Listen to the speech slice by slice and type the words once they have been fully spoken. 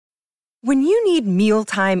When you need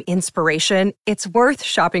mealtime inspiration, it's worth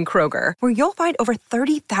shopping Kroger, where you'll find over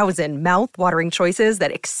 30,000 mouth-watering choices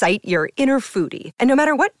that excite your inner foodie. And no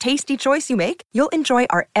matter what tasty choice you make, you'll enjoy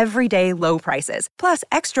our everyday low prices, plus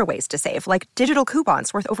extra ways to save, like digital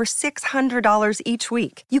coupons worth over $600 each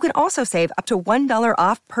week. You can also save up to $1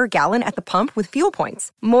 off per gallon at the pump with fuel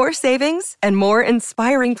points. More savings and more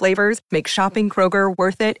inspiring flavors make shopping Kroger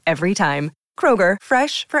worth it every time. Kroger,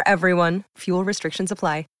 fresh for everyone. Fuel restrictions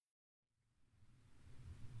apply.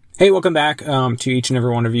 Hey, welcome back to each and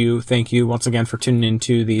every one of you. Thank you once again for tuning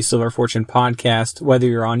into the Silver Fortune podcast, whether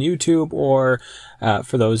you're on YouTube or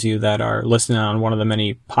for those of you that are listening on one of the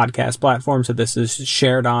many podcast platforms that this is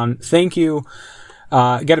shared on. Thank you.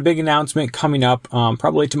 Got a big announcement coming up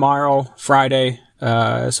probably tomorrow, Friday.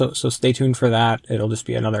 So stay tuned for that. It'll just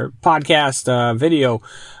be another podcast video,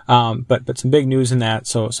 but some big news in that.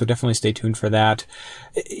 So definitely stay tuned for that.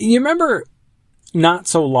 You remember not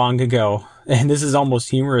so long ago, and this is almost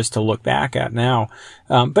humorous to look back at now,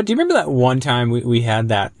 but do you remember that one time we had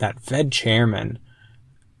that Fed chairman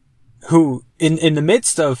who, in the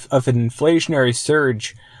midst of an inflationary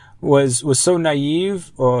surge, was so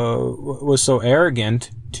naive, was so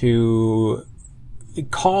arrogant to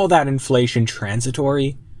call that inflation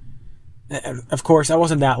transitory? Of course, that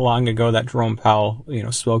wasn't that long ago that Jerome Powell,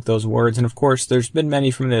 spoke those words, and of course, there's been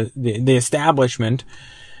many from the establishment.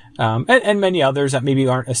 And many others that maybe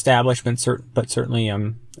aren't establishment, but certainly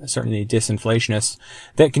disinflationists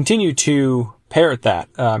that continue to parrot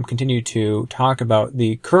that, continue to talk about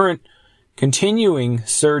the current continuing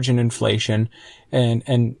surge in inflation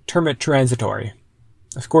and term it transitory.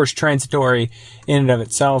 Of course, transitory in and of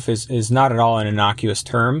itself is not at all an innocuous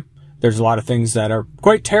term. There's a lot of things that are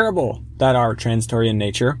quite terrible that are transitory in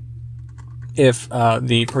nature. If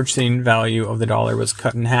the purchasing value of the dollar was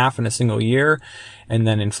cut in half in a single year, and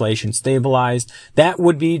then inflation stabilized, that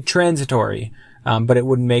would be transitory. But it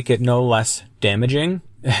would make it no less damaging.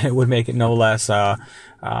 It would make it no less,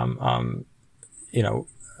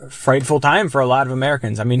 frightful time for a lot of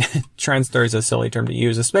Americans. I mean, transitory is a silly term to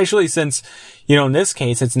use, especially since, in this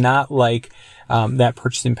case, it's not like that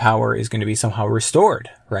purchasing power is going to be somehow restored,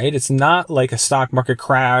 right? It's not like a stock market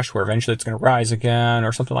crash where eventually it's going to rise again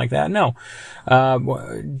or something like that. No.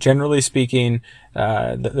 Generally speaking,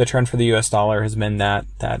 the trend for the US dollar has been that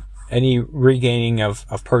any regaining of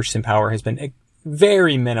purchasing power has been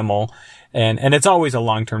very minimal. And it's always a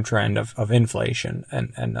long-term trend of inflation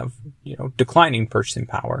and of, declining purchasing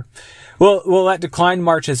power. Well, that decline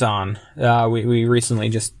marches on. We recently,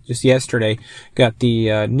 just yesterday, got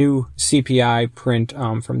the new CPI print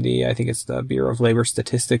from I think it's the Bureau of Labor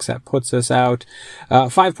Statistics that puts this out.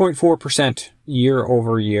 5.4% year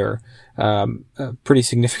over year. Pretty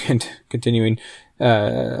significant continuing,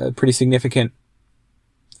 pretty significant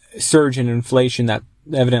surge in inflation that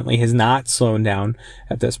evidently has not slowed down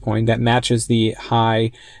at this point. That matches the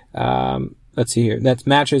high, let's see here, that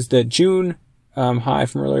matches the June high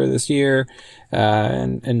from earlier this year,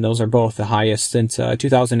 and those are both the highest since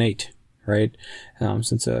 2008, right?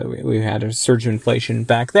 Since we had a surge of inflation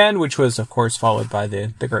back then, which was of course followed by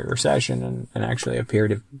the Great Recession and actually a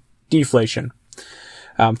period of deflation.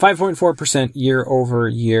 5.4% year over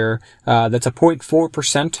year. That's a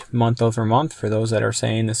 0.4% month over month. For those that are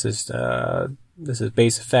saying this is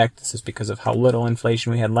base effect. This is because of how little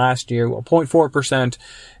inflation we had last year. Well, 0.4%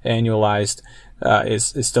 annualized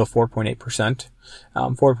is still 4.8%.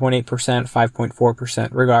 4.8%, 5.4%,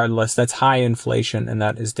 regardless, that's high inflation and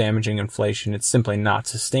that is damaging inflation. It's simply not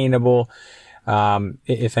sustainable.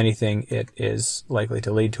 If anything, it is likely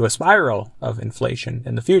to lead to a spiral of inflation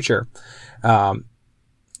in the future.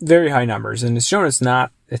 Very high numbers, and it's shown it's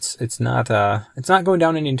not going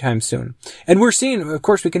down anytime soon. And we're seeing, of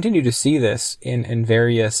course, we continue to see this in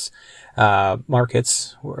various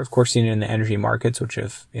markets. We're of course seeing it in the energy markets, which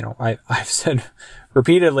I've said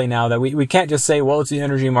repeatedly now that we can't just say, well, it's the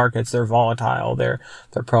energy markets, they're volatile, they're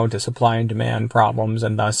prone to supply and demand problems,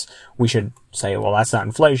 and thus we should say, well, that's not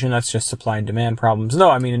inflation, that's just supply and demand problems. No,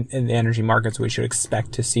 I mean, in the energy markets, we should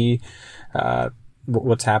expect to see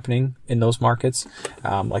what's happening in those markets.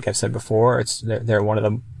 Like I've said before, they're one of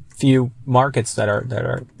the few markets that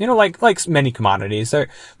are like many commodities.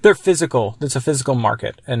 They're physical. It's a physical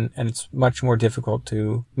market, and it's much more difficult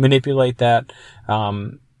to manipulate that.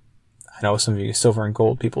 I know some of you silver and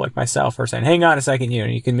gold people like myself are saying, hang on a second,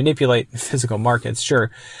 you can manipulate physical markets,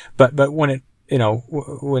 sure, but when it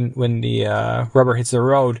when the rubber hits the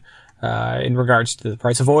road, in regards to the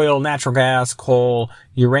price of oil, natural gas, coal,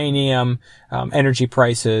 uranium, energy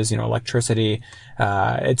prices, electricity,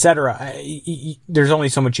 etc. There's only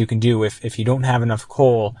so much you can do if you don't have enough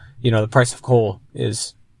coal. The price of coal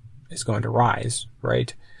is going to rise,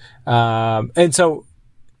 right? And so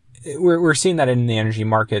we're seeing that in the energy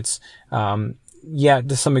markets. Yeah,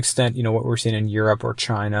 to some extent, what we're seeing in Europe or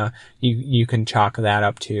China, you can chalk that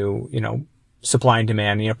up to, supply and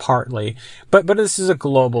demand, partly. But this is a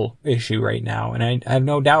global issue right now. And I have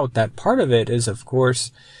no doubt that part of it is, of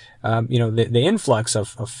course, the influx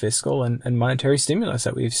of fiscal and monetary stimulus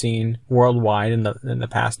that we've seen worldwide in the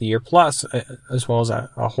past year plus, as well as a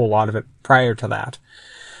whole lot of it prior to that.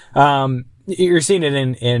 You're seeing it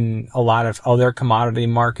in a lot of other commodity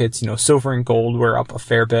markets. Silver and gold were up a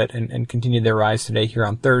fair bit and continued their rise today here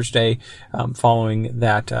on Thursday, following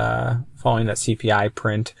that CPI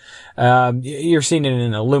print. You're seeing it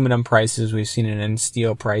in aluminum prices. We've seen it in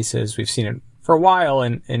steel prices. We've seen it for a while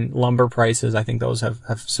in lumber prices. I think those have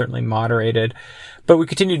certainly moderated, but we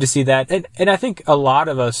continue to see that. And I think a lot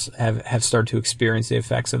of us have started to experience the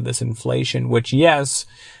effects of this inflation, which, yes,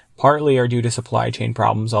 partly are due to supply chain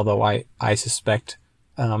problems, although I suspect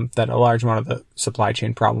that a large amount of the supply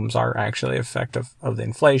chain problems are actually an effect of the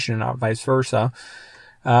inflation and not vice versa.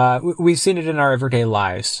 We've seen it in our everyday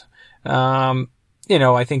lives.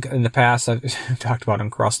 I think in the past I've talked about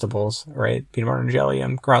Uncrustables, right? Peanut butter and jelly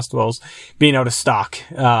and Uncrustables being out of stock,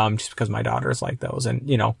 just because my daughters like those. And,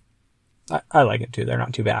 I like it too. They're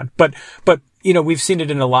not too bad. But, we've seen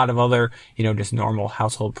it in a lot of other, just normal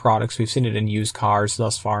household products. We've seen it in used cars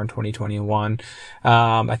thus far in 2021.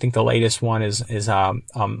 I think the latest one is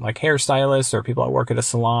like hairstylists or people that work at a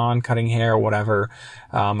salon cutting hair or whatever.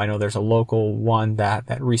 I know there's a local one that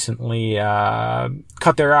recently,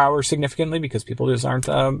 cut their hours significantly because people just aren't,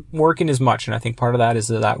 working as much. And I think part of that is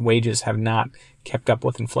that wages have not kept up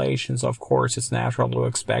with inflation. So of course it's natural to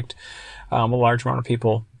expect, a large amount of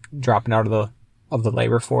people dropping out of the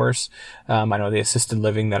labor force. I know the assisted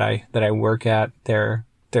living that I work at, their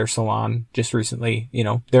salon just recently,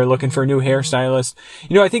 they're looking for a new hairstylist.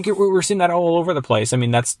 I think we're seeing that all over the place. I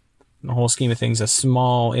mean, that's in the whole scheme of things, a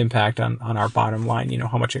small impact on our bottom line,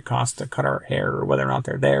 how much it costs to cut our hair or whether or not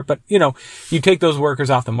they're there. But, you take those workers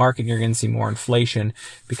off the market, you're going to see more inflation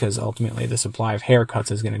because ultimately the supply of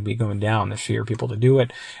haircuts is going to be going down. There's fewer people to do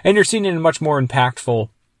it. And you're seeing it in much more impactful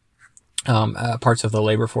parts of the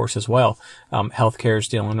labor force as well. Healthcare is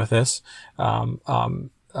dealing with this.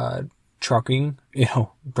 Trucking,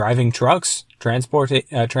 driving trucks,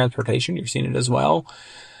 transportation, you're seeing it as well.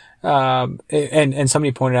 And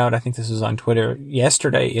somebody pointed out, I think this was on Twitter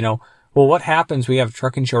yesterday, well, what happens? We have a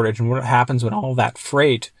trucking shortage, and what happens when all that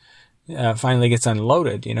freight finally gets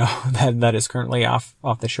unloaded, that is currently off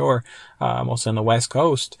the shore, mostly on the West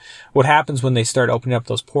Coast. What happens when they start opening up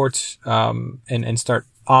those ports, and start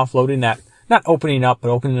offloading that, not opening up,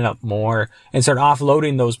 but opening it up more and start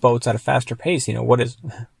offloading those boats at a faster pace?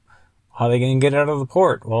 How are they going to get out of the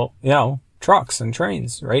port? Well, trucks and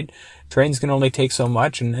trains, right? Trains can only take so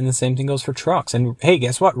much, and the same thing goes for trucks. And hey,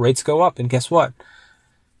 guess what? Rates go up, and guess what?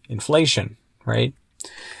 Inflation, right?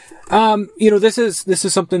 This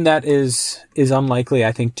is something that is unlikely,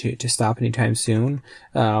 I think, to stop anytime soon.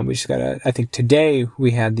 We just I think today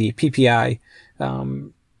we had the PPI,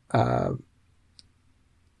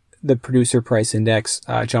 the producer price index,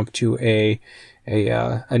 jump to a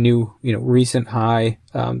new, recent high,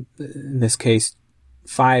 in this case,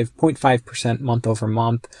 5.5% month over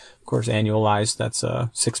month. Of course, annualized, that's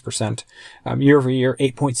 6%. Year over year,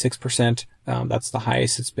 8.6%. That's the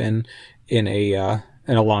highest it's been in a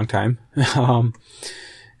long time.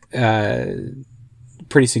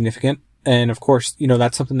 Pretty significant. And of course,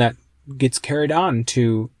 that's something that gets carried on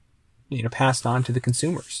to, passed on to the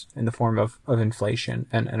consumers in the form of inflation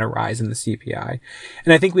and a rise in the CPI.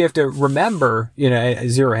 And I think we have to remember,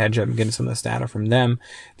 Zero Hedge, I'm getting some of this data from them.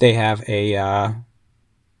 They have a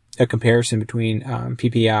comparison between,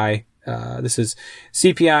 PPI. This is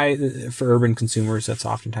CPI for urban consumers. That's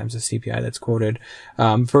oftentimes the CPI that's quoted,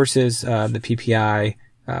 versus, the PPI,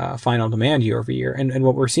 final demand year over year. And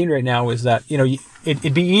what we're seeing right now is that,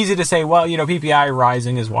 it'd be easy to say, well, PPI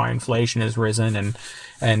rising is why inflation has risen. And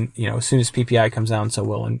as soon as PPI comes down, so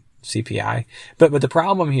will CPI. But the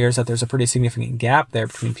problem here is that there's a pretty significant gap there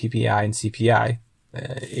between PPI and CPI,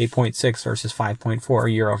 8.6 versus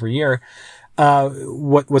 5.4 year over year.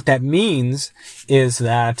 What that means is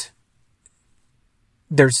that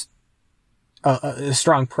there's a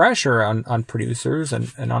strong pressure on producers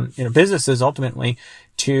and on, businesses ultimately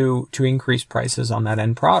to increase prices on that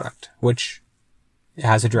end product, which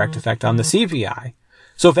has a direct effect on the CPI.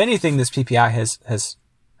 So if anything, this PPI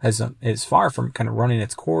is far from kind of running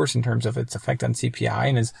its course in terms of its effect on CPI,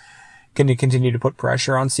 and is going to continue to put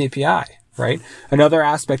pressure on CPI, right? Another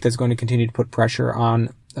aspect that's going to continue to put pressure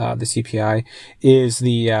on the CPI is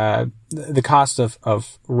the cost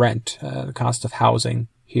of rent, the cost of housing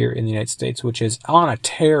here in the United States, which is on a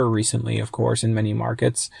tear recently, of course, in many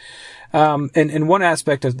markets. And one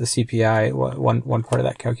aspect of the CPI, one part of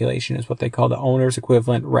that calculation is what they call the owner's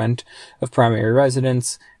equivalent rent of primary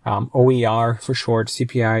residence, OER for short,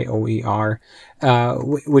 CPI OER,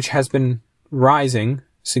 which has been rising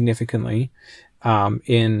significantly,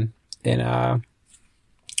 in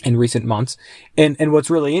recent months. And what's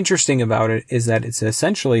really interesting about it is that it's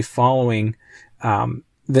essentially following,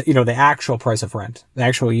 the actual price of rent, the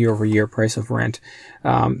actual year-over-year price of rent.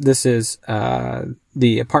 This is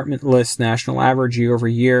the apartment list national average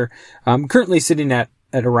year-over-year, currently sitting at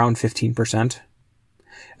around 15%.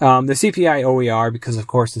 The CPI OER, because of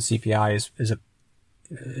course the CPI is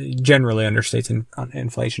generally understates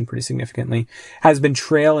inflation pretty significantly, has been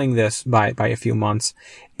trailing this by a few months,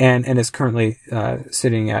 and is currently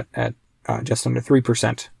sitting at just under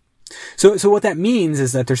 3%. So what that means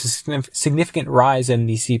is that there's a significant rise in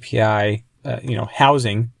the CPI,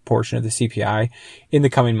 housing portion of the CPI in the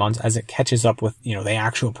coming months as it catches up with, the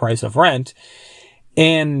actual price of rent.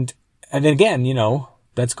 And again,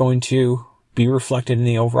 that's going to be reflected in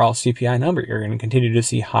the overall CPI number. You're going to continue to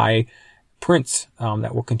see high prints,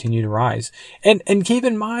 that will continue to rise. And keep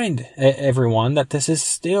in mind, everyone, that this is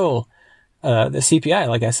still, the CPI,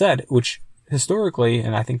 like I said, which historically,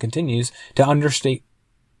 and I think continues to understate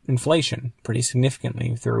inflation pretty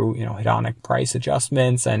significantly through, hedonic price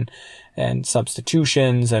adjustments and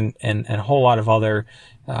substitutions and a whole lot of other,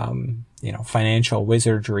 financial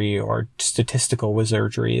wizardry or statistical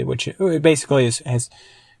wizardry, which basically has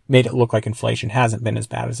made it look like inflation hasn't been as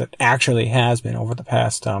bad as it actually has been over the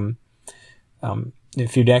past, a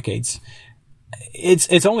few decades.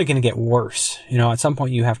 It's only going to get worse. At some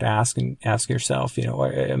point you have to ask yourself,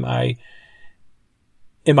 am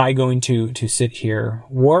I going to sit here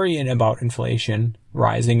worrying about inflation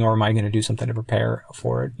rising, or am I going to do something to prepare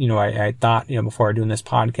for it? I thought, before doing this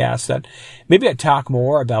podcast that maybe I'd talk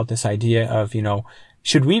more about this idea of,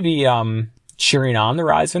 should we be, cheering on the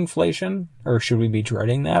rise of inflation, or should we be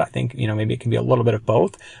dreading that? I think, maybe it can be a little bit of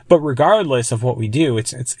both, but regardless of what we do,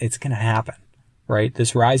 it's going to happen, right?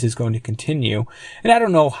 This rise is going to continue. And I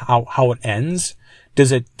don't know how it ends.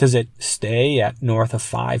 Does it stay at north of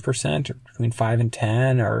 5% or between 5 and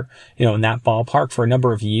 10 or, in that ballpark for a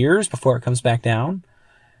number of years before it comes back down?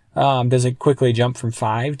 Does it quickly jump from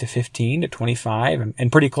 5 to 15 to 25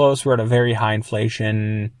 and pretty close? We're at a very high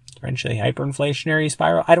inflation, eventually hyperinflationary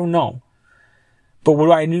spiral. I don't know. But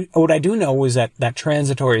what I do know is that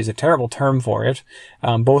transitory is a terrible term for it,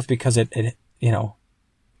 both because it's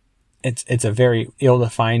a very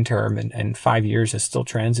ill-defined term, and 5 years is still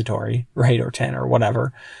transitory, right? Or 10 or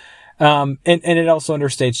whatever. And it also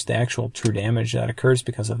understates the actual true damage that occurs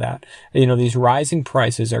because of that. These rising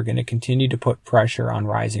prices are going to continue to put pressure on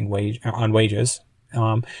wages.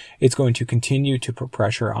 It's going to continue to put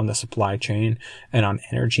pressure on the supply chain and on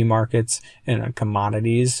energy markets and on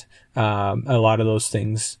commodities. A lot of those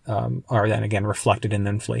things, are then again reflected in the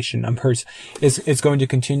inflation numbers. It's going to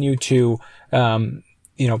continue to,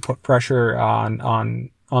 put pressure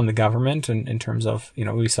on the government in terms of,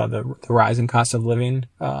 we saw the rise in cost of living,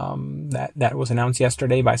 that was announced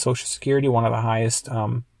yesterday by Social Security, one of the highest,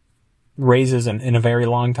 raises in a very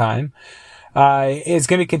long time. It's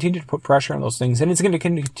going to continue to put pressure on those things, and it's going to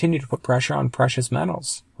continue to put pressure on precious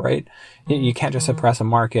metals, right? You can't just suppress a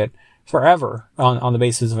market forever on the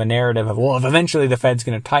basis of a narrative of, well, if eventually the Fed's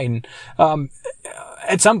going to tighten.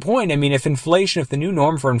 At some point, if the new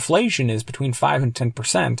norm for inflation is between 5 and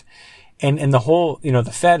 10%, and the whole,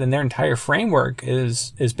 the Fed and their entire framework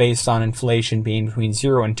is based on inflation being between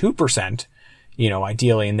 0 and 2%,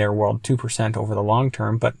 ideally in their world, 2% over the long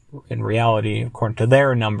term, but in reality, according to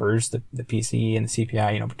their numbers, the PCE and the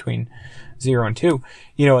CPI, between 0 and 2,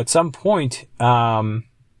 at some point that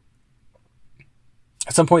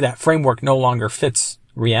framework no longer fits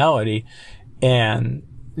reality, and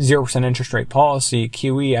 0% interest rate policy,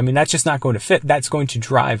 QE, that's just not going to fit. That's going to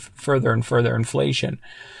drive further and further inflation.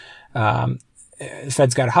 The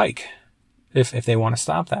Fed's got to hike if they want to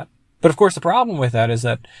stop that. But of course, the problem with that is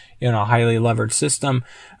that, a highly levered system,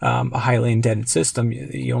 a highly indebted system,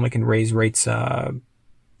 you only can raise rates, so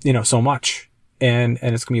much. And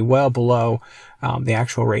it's going to be well below, the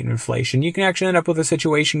actual rate of inflation. You can actually end up with a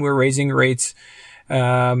situation where raising rates,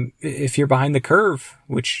 if you're behind the curve,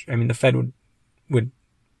 which, the Fed would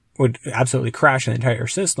absolutely crash the entire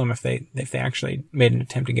system if they actually made an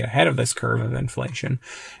attempt to get ahead of this curve of inflation.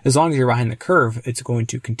 As long as you're behind the curve, it's going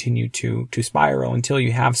to continue to spiral until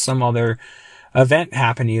you have some other event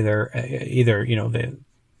happen, either the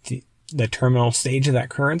the terminal stage of that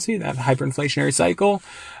currency, that hyperinflationary cycle,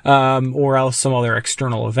 or else some other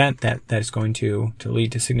external event that is going to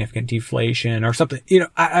lead to significant deflation or something.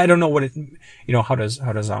 I don't know what it, how does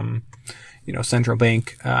central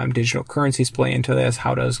bank, digital currencies play into this?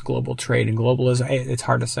 How does global trade and globalism? It's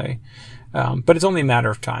hard to say. But it's only a matter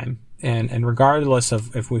of time. And regardless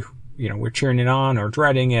of if we're cheering it on or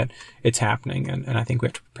dreading it, it's happening. And I think we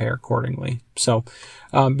have to prepare accordingly. So,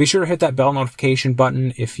 be sure to hit that bell notification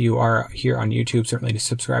button if you are here on YouTube, certainly to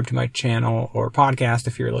subscribe to my channel or podcast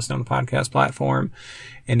if you're listening on the podcast platform.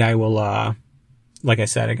 And I will, like I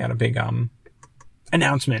said, I got a big,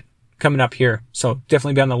 announcement coming up here. So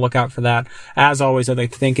definitely be on the lookout for that. As always, I'd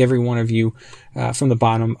like to thank every one of you, from the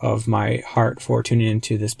bottom of my heart for tuning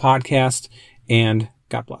into this podcast, and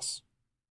God bless.